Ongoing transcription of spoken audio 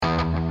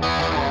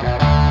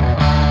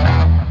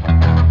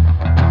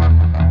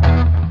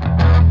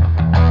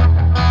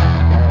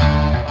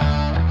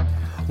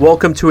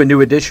Welcome to a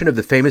new edition of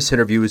the Famous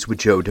Interviews with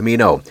Joe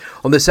Domino.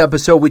 On this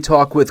episode, we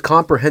talk with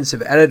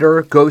comprehensive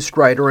editor,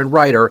 ghostwriter, and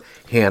writer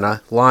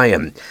Hannah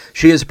Lyon.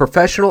 She is a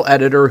professional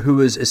editor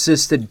who has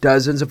assisted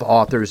dozens of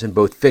authors in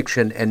both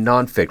fiction and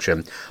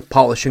nonfiction,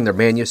 polishing their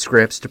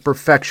manuscripts to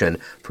perfection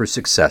for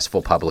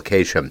successful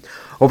publication.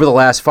 Over the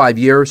last 5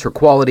 years, her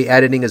quality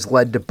editing has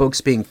led to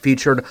books being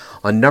featured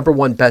on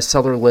 #1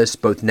 bestseller lists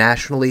both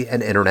nationally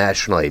and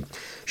internationally.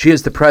 She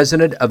is the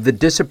president of the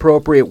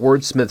Disappropriate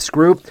Wordsmiths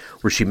Group,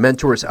 where she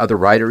mentors other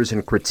writers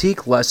in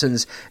critique,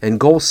 lessons, and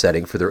goal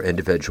setting for their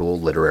individual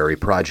literary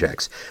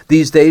projects.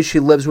 These days, she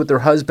lives with her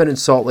husband in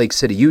Salt Lake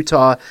City,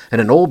 Utah, in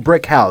an old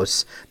brick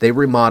house they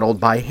remodeled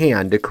by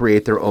hand to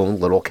create their own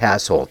little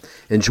castle.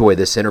 Enjoy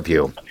this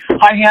interview.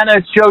 Hi, Hannah.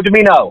 It's Joe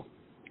Domino.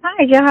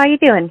 Hi, Joe. How are you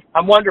doing?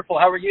 I'm wonderful.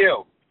 How are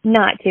you?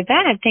 Not too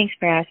bad. Thanks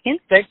for asking.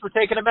 Thanks for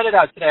taking a minute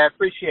out today. I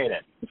appreciate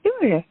it.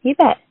 Sure. You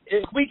bet.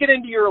 If we get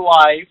into your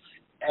life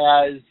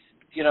as,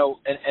 you know,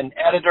 an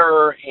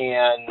editor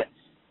and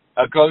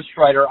a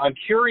ghostwriter, I'm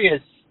curious,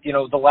 you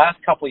know, the last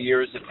couple of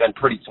years have been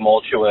pretty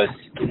tumultuous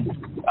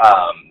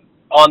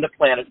on the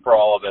planet for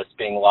all of us,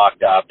 being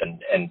locked up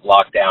and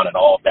locked down and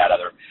all of that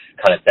other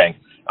kind of thing.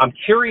 I'm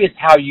curious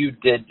how you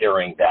did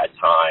during that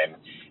time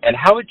and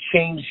how it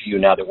changed you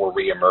now that we're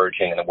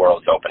reemerging and the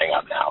world's opening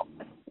up now.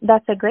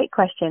 That's a great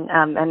question,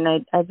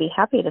 and I'd be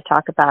happy to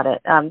talk about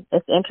it.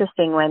 It's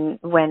interesting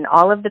when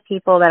all of the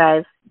people that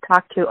I've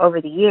talked to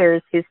over the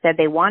years who said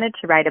they wanted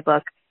to write a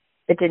book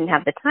but didn't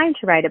have the time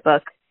to write a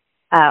book,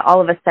 all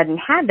of a sudden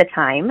had the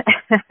time.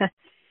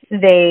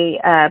 They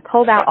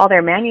pulled out all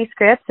their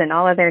manuscripts and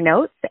all of their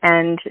notes,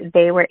 and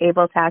they were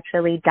able to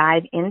actually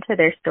dive into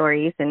their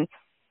stories and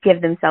give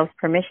themselves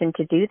permission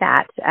to do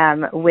that,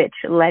 which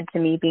led to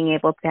me being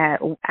able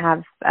to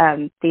have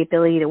the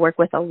ability to work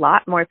with a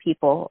lot more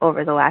people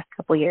over the last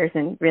couple of years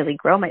and really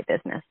grow my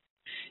business.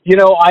 You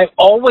know,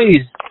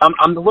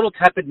 I'm a little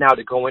tepid now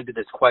to go into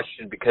this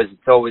question because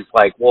it's always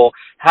like, well,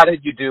 how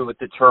did you do with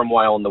the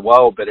turmoil and the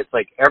woe? But it's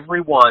like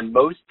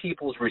most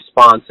people's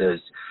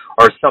responses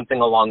are something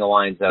along the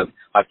lines of,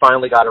 I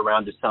finally got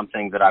around to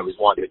something that I was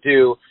wanting to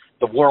do.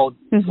 The world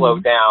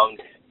slowed down.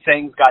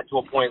 Things got to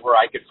a point where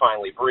I could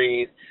finally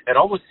breathe. It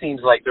almost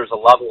seems like there's a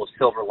level of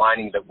silver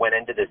lining that went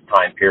into this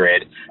time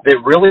period that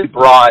really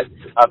brought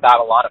about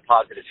a lot of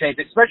positive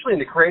change, especially in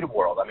the creative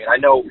world. I mean, I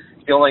know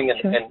dealing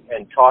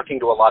and talking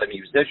to a lot of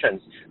musicians,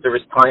 there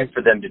was time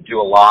for them to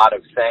do a lot of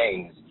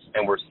things,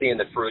 and we're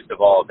seeing the fruits of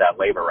all of that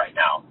labor right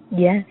now.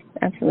 Yes,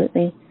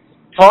 absolutely.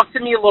 Talk to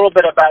me a little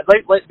bit about,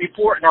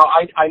 now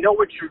I know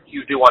what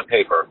you do on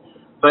paper,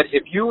 but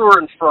if you were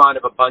in front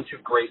of a bunch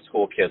of grade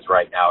school kids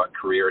right now at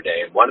career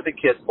day, and one of the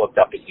kids looked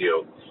up at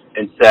you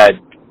and said,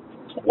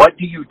 what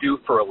do you do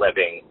for a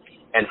living,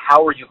 and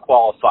how are you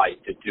qualified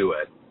to do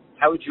it?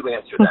 How would you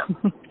answer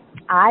them?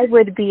 I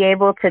would be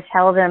able to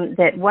tell them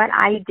that what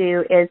I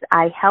do is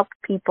I help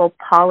people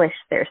polish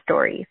their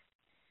stories,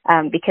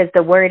 because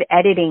the word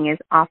editing is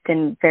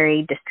often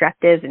very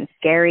destructive and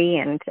scary,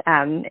 and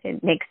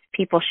it makes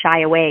people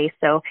shy away.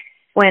 So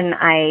when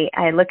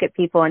I look at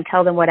people and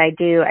tell them what I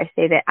do, I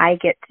say that I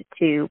get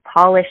to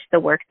polish the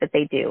work that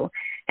they do.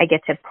 I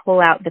get to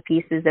pull out the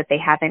pieces that they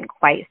haven't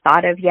quite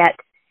thought of yet,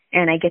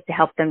 and I get to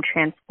help them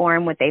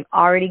transform what they've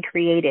already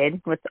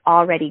created, what's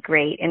already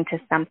great, into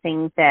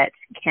something that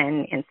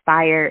can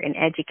inspire and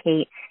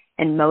educate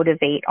and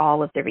motivate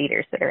all of the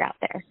readers that are out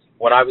there.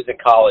 When I was in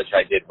college,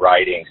 I did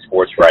writing,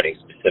 sports writing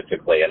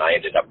specifically, and I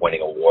ended up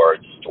winning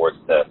awards towards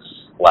the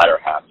latter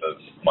half of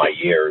my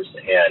years.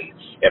 And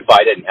if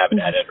I didn't have an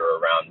editor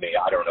around me,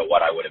 I don't know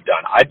what I would have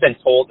done. I've been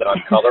told that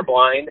I'm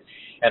colorblind,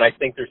 and I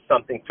think there's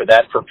something for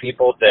that for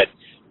people that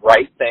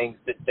write things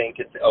that think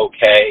it's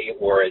okay,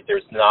 or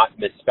there's not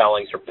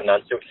misspellings or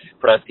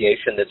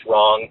pronunciation that's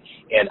wrong,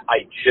 and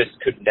I just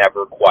could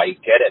never quite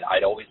get it.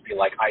 I'd always be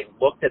like, I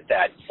looked at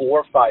that 4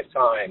 or 5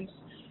 times,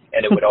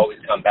 and it would always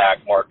come back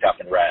marked up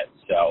in red.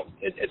 So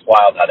it's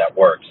wild how that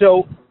works.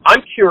 So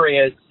I'm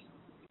curious,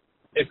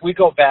 if we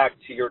go back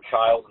to your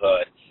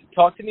childhood,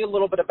 talk to me a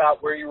little bit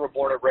about where you were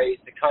born and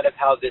raised and kind of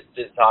how this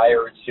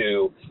desire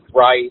to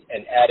write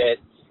and edit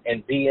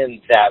and be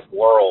in that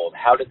world,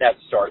 how did that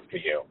start for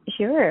you?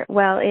 Sure.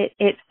 Well, it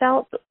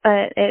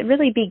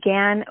really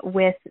began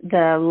with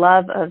the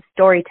love of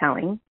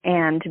storytelling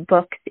and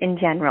books in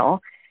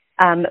general.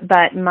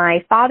 But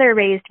my father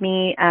raised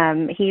me,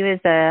 he was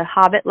a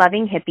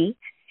Hobbit-loving hippie,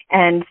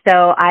 and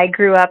so I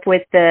grew up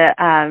with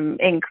the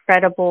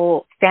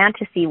incredible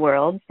fantasy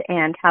worlds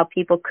and how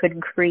people could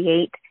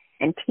create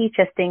and teach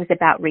us things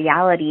about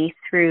reality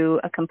through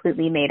a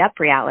completely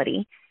made-up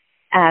reality.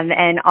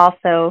 And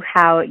also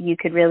how you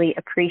could really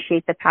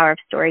appreciate the power of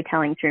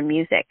storytelling through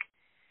music.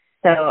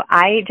 So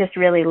I just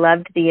really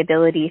loved the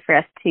ability for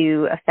us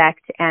to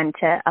affect and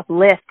to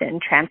uplift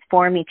and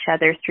transform each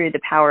other through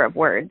the power of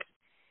words.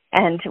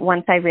 And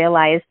once I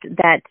realized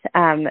that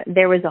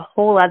there was a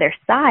whole other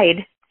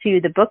side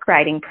to the book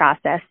writing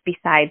process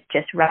besides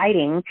just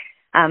writing,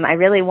 I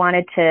really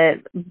wanted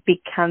to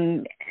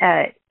become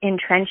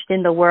entrenched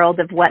in the world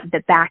of what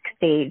the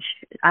backstage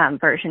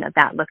version of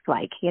that looked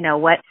like. You know,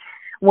 what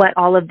what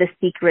all of the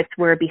secrets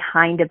were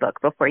behind a book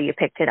before you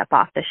picked it up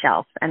off the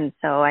shelf. And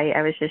so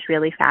I was just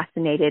really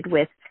fascinated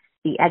with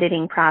the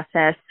editing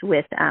process,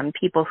 with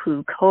people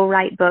who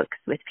co-write books,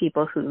 with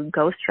people who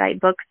ghostwrite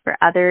books for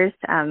others.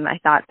 I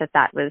thought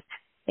that was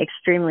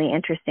extremely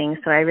interesting.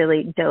 So I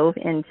really dove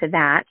into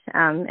that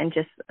and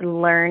just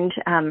learned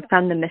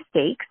from the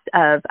mistakes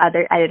of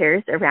other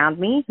editors around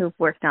me who've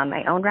worked on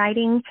my own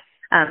writing,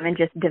 and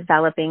just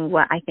developing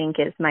what I think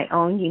is my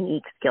own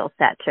unique skill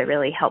set to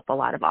really help a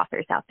lot of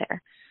authors out there.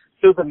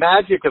 So the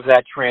magic of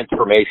that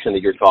transformation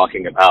that you're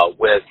talking about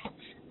with,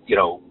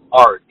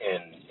 art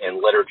and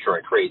literature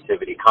and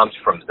creativity comes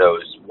from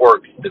those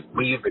works that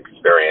we've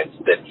experienced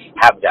that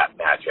have that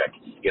magic.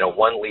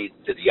 One leads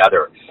to the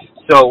other.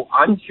 So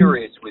I'm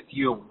curious with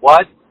you,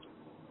 what,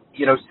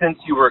 since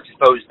you were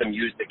exposed to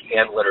music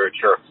and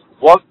literature,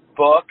 what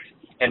book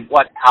and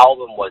what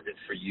album was it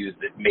for you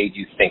that made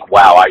you think,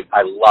 wow,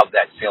 I love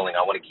that feeling.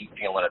 I want to keep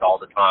feeling it all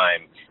the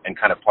time, and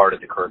kind of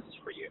parted the curtains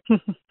for you?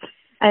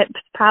 It's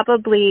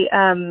probably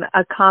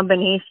a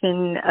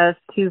combination of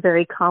two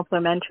very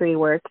complementary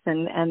works,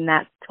 and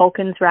that's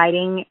Tolkien's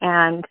writing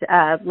and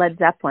Led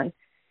Zeppelin.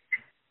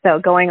 So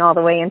going all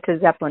the way into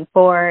Zeppelin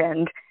 4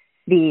 and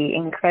the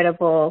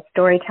incredible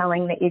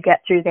storytelling that you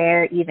get through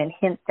there, even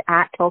hints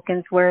at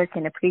Tolkien's work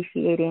and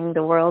appreciating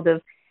the world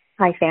of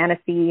high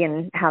fantasy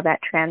and how that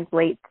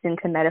translates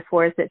into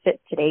metaphors that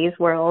fit today's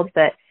world.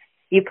 But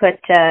you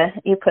put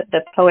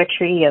the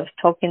poetry of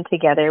Tolkien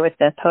together with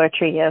the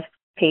poetry of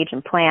Page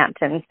and Plant,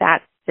 and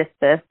that's just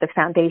the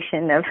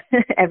foundation of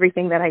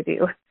everything that I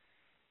do.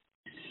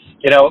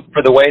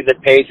 For the way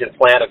that Page and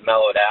Plant have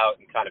mellowed out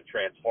and kind of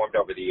transformed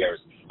over the years,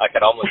 I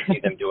could almost see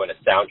them doing a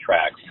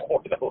soundtrack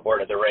for the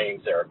Lord of the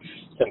Rings or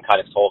some kind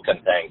of Tolkien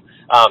thing.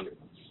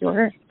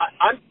 Sure.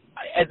 I'm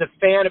as a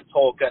fan of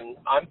Tolkien,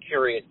 I'm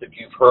curious if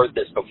you've heard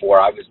this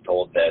before. I was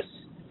told this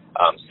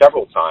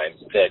several times,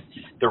 that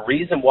the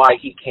reason why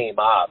he came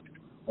up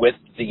with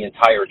the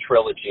entire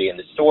trilogy and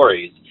the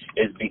stories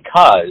is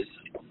because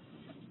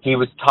he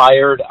was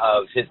tired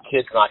of his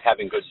kids not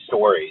having good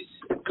stories,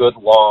 good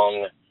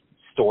long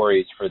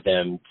stories for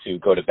them to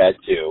go to bed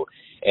to,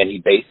 and he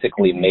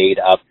basically made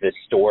up this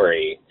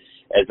story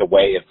as a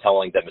way of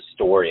telling them a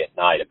story at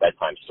night, a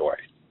bedtime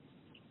story.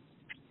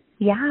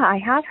 Yeah, I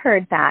have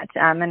heard that,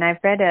 and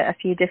I've read a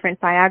few different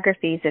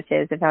biographies of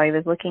his, of how he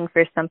was looking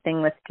for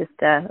something with just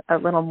a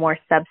little more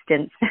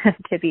substance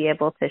to be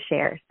able to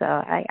share. So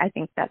I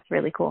think that's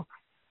really cool.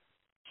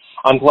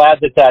 I'm glad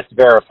that that's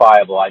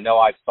verifiable. I know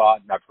I've thought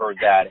and I've heard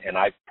that, and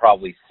I've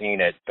probably seen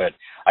it, but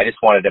I just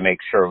wanted to make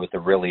sure with a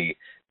really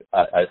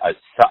a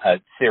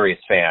serious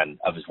fan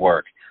of his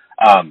work.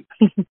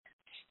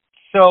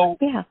 So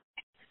yeah.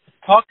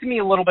 Talk to me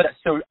a little bit.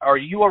 So are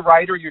you a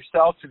writer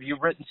yourself? Have you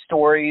written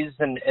stories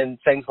and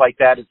things like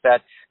that? Is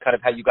that kind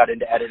of how you got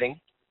into editing?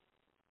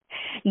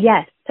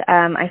 Yes.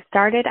 I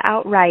started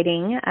out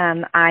writing.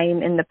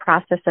 I'm in the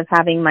process of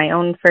having my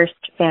own first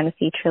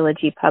fantasy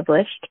trilogy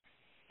published,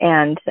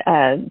 and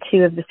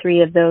 2 of the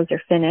 3 of those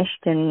are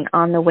finished and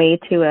on the way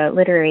to a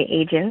literary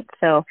agent.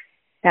 So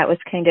that was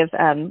kind of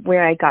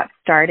where I got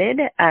started,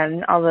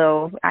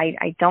 although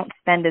I don't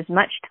spend as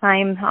much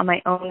time on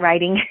my own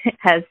writing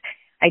as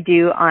I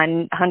do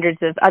on hundreds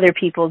of other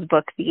people's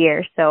books a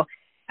year. So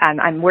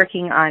I'm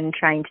working on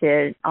trying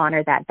to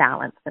honor that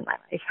balance in my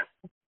life.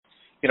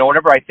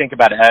 Whenever I think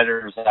about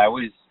editors, I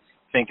always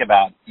think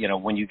about,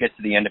 when you get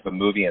to the end of a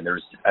movie and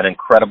there's an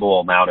incredible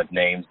amount of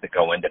names that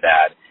go into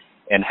that,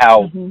 and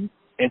how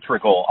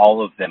integral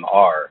all of them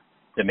are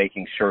to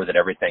making sure that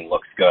everything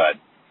looks good,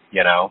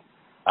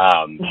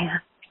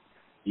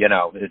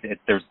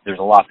 there's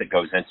a lot that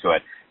goes into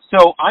it.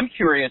 So I'm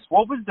curious,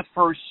 what was the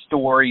first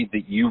story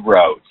that you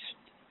wrote,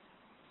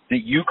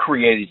 that you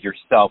created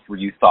yourself, where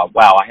you thought,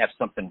 wow, I have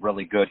something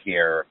really good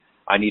here,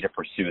 I need to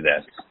pursue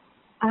this?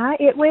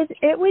 It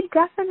would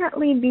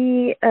definitely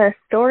be a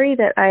story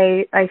that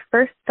I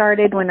first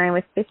started when I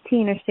was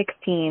 15 or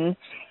 16,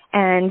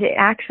 and it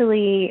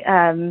actually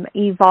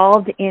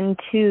evolved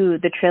into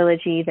the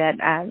trilogy that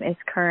is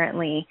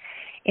currently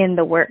in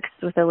the works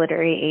with a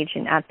literary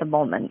agent at the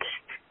moment.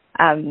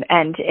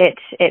 And it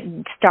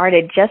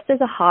started just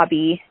as a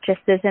hobby,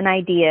 just as an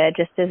idea,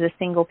 just as a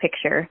single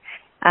picture,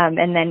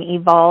 and then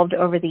evolved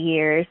over the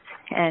years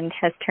and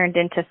has turned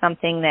into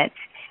something that,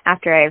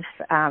 after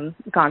I've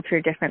gone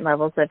through different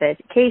levels of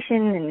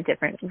education and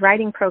different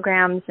writing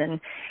programs and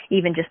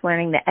even just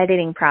learning the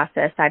editing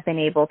process, I've been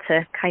able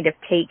to kind of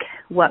take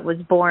what was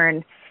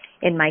born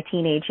in my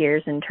teenage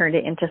years and turn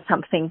it into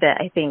something that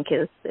I think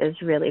is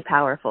really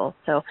powerful.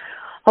 So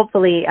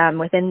hopefully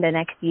within the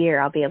next year,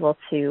 I'll be able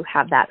to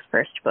have that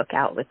first book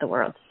out with the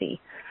world to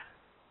see.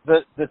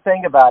 The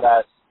thing about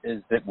us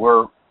is that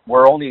we're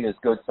only as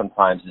good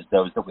sometimes as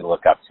those that we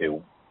look up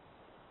to.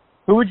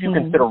 Who would you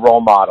consider role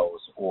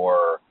models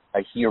or a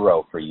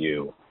hero for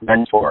you,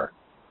 mentor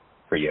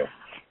for you?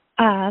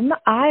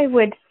 I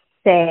would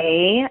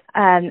say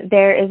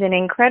there is an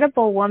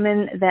incredible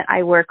woman that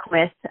I work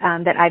with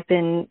that I've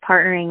been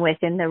partnering with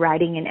in the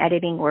writing and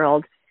editing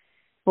world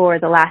for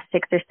the last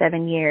 6 or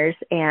 7 years,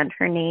 and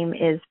her name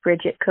is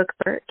Bridget Cook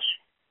Birch.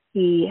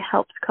 He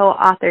helps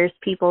co-authors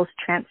people's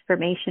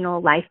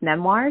transformational life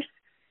memoirs.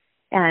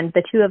 And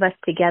the two of us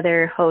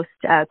together host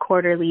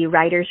quarterly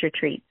writers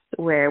retreats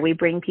where we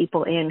bring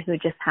people in who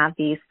just have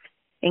these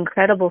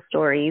incredible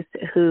stories,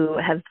 who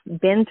have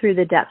been through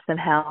the depths of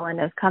hell and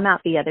have come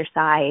out the other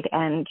side,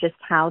 and just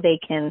how they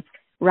can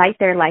write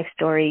their life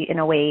story in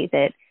a way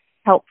that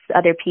helps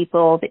other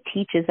people, that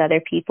teaches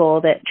other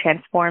people, that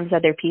transforms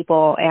other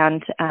people.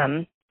 And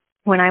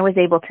when I was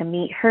able to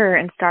meet her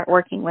and start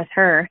working with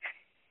her,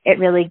 it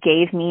really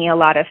gave me a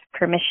lot of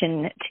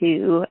permission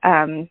to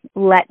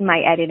let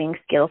my editing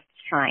skills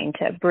shine,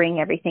 to bring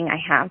everything I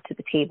have to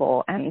the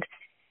table. And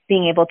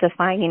being able to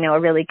find, a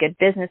really good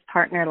business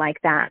partner like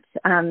that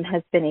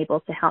has been able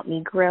to help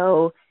me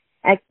grow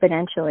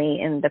exponentially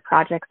in the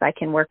projects I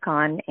can work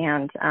on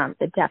and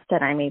the depth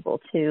that I'm able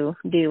to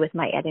do with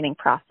my editing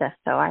process.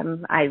 So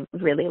I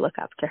really look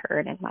up to her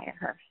and admire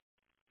her.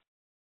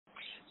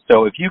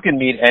 So if you can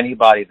meet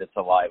anybody that's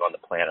alive on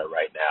the planet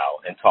right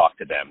now and talk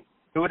to them,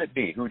 who would it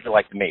be? Who would you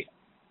like to meet?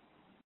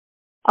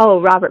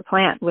 Oh, Robert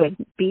Plant would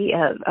be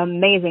an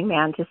amazing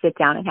man to sit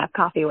down and have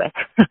coffee with.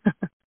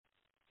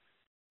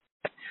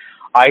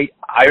 I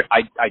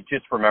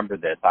just remember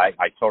this.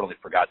 I totally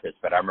forgot this,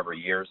 but I remember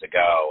years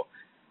ago,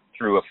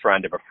 through a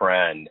friend of a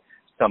friend,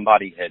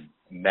 somebody had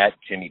met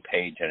Jimmy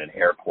Page in an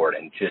airport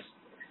and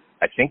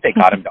I think they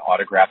got him to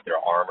autograph their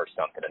arm or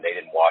something, and they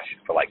didn't wash it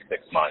for like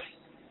 6 months.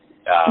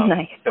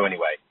 Nice. So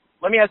anyway,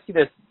 let me ask you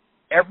this.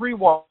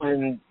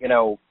 Everyone,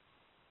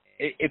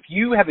 if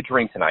you have a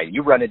dream tonight,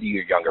 you run into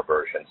your younger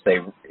version, say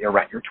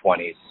around your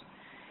 20s,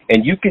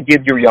 and you could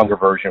give your younger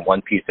version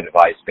one piece of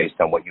advice based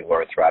on what you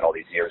learned throughout all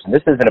these years, and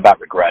this isn't about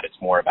regret, it's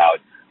more about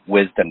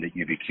wisdom that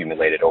you've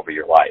accumulated over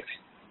your life,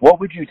 what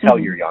would you tell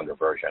your younger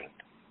version?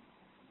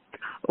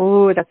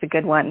 Oh, that's a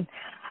good one.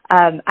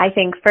 I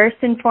think first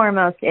and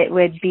foremost, it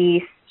would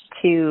be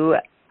to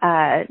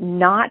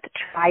not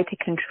try to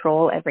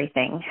control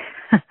everything.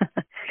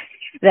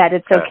 That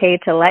it's okay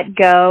to let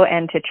go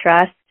and to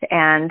trust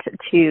and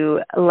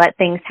to let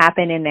things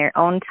happen in their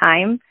own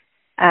time,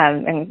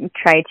 and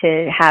try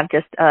to have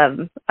just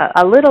a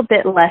little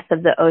bit less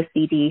of the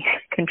OCD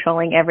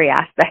controlling every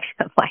aspect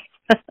of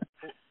life.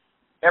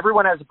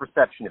 Everyone has a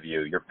perception of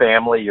you, your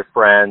family, your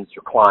friends,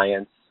 your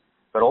clients,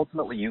 but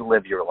ultimately you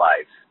live your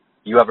life.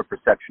 You have a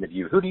perception of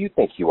you. Who do you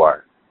think you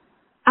are?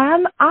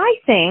 I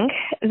think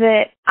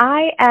that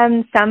I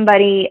am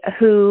somebody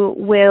who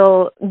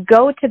will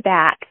go to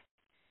bat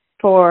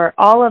for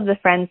all of the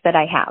friends that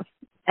I have.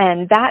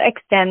 And that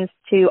extends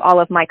to all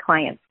of my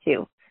clients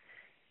too.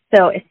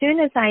 So as soon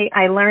as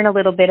I learn a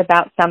little bit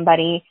about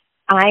somebody,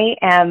 I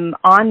am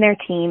on their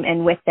team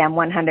and with them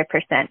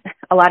 100%.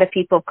 A lot of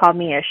people call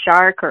me a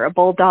shark or a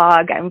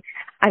bulldog.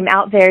 I'm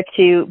out there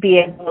to be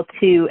able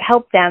to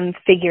help them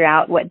figure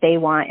out what they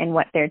want and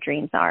what their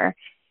dreams are.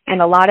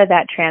 And a lot of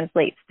that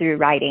translates through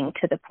writing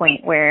to the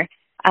point where,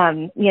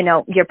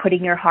 you're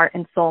putting your heart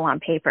and soul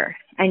on paper,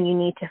 and you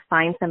need to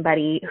find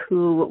somebody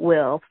who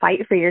will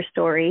fight for your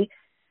story,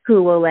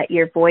 who will let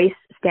your voice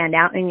stand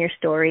out in your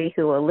story,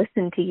 who will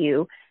listen to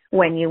you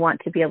when you want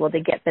to be able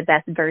to get the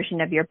best version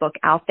of your book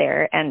out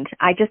there. And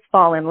I just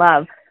fall in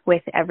love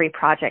with every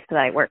project that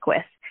I work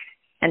with.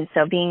 And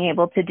so being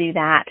able to do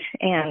that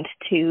and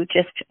to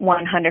just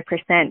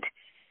 100%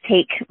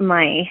 take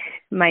my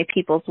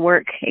people's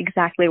work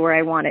exactly where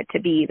I want it to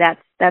be, that's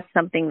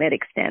something that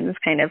extends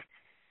kind of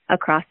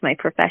across my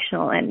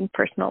professional and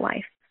personal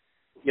life.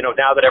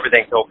 Now that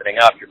everything's opening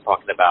up, you're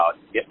talking about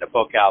getting a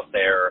book out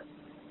there,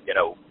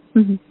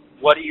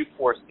 What do you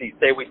foresee?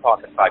 Say we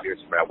talk in 5 years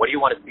from now. What do you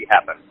want to see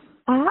happen?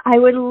 I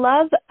would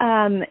love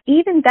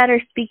even better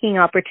speaking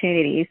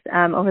opportunities.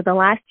 Over the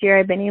last year,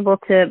 I've been able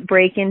to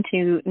break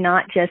into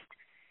not just,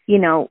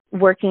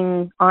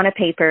 working on a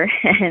paper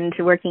and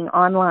working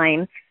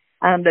online,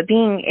 but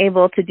being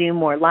able to do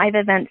more live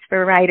events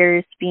for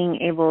writers,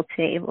 being able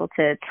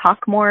to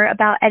talk more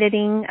about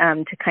editing,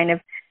 to kind of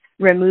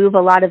remove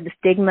a lot of the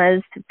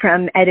stigmas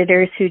from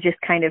editors who just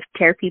kind of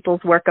tear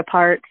people's work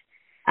apart.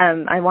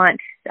 I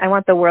want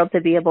the world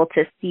to be able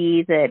to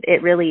see that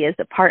it really is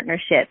a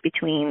partnership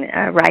between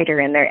a writer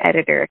and their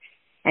editor,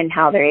 and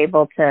how they're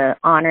able to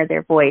honor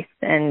their voice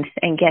and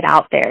get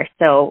out there.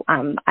 So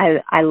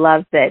I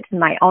love that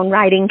my own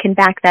writing can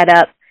back that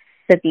up,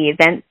 that the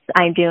events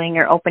I'm doing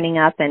are opening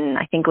up, and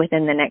I think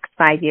within the next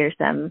 5 years,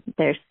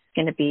 there's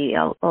going to be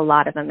a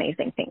lot of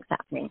amazing things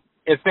happening.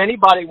 If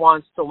anybody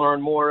wants to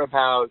learn more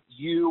about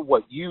you,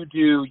 what you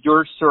do,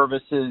 your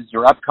services,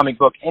 your upcoming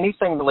book,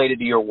 anything related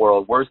to your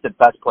world, where's the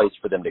best place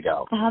for them to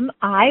go?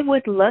 I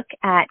would look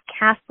at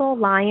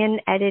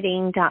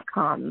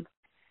castlelyonediting.com.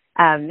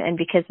 And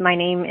because my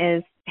name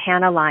is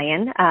Hannah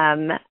Lyon,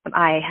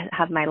 I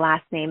have my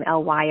last name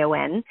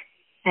Lyon.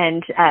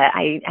 And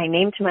I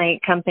named my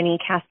company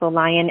Castle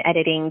Lyon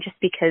Editing just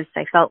because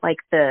I felt like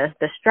the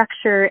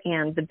structure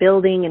and the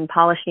building and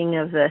polishing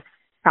of the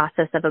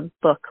process of a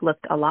book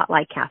looked a lot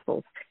like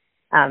castles.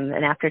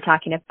 And after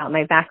talking about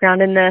my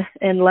background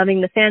in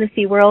loving the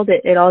fantasy world,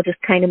 it all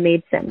just kind of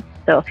made sense.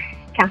 So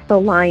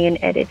Castle Lyon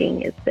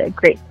Editing is a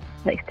great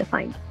place to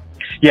find.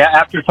 Yeah,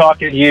 after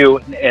talking to you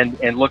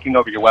and looking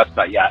over your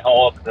website, yeah,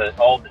 all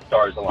the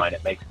stars align.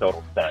 It makes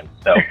total sense.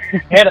 So,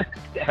 Hannah,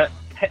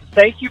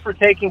 thank you for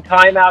taking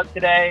time out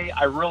today.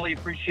 I really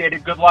appreciate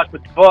it. Good luck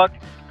with the book.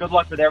 Good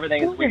luck with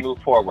everything as we move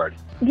forward.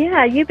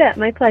 Yeah, you bet.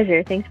 My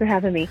pleasure. Thanks for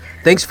having me.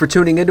 Thanks for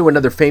tuning in to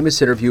another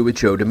famous interview with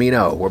Joe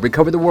Dimino, where we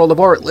cover the world of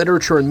art,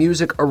 literature, and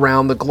music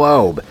around the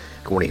globe.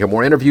 If you want to hear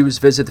more interviews,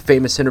 visit the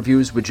Famous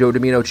Interviews with Joe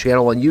Dimino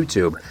channel on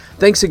YouTube.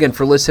 Thanks again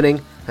for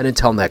listening, and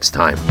until next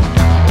time.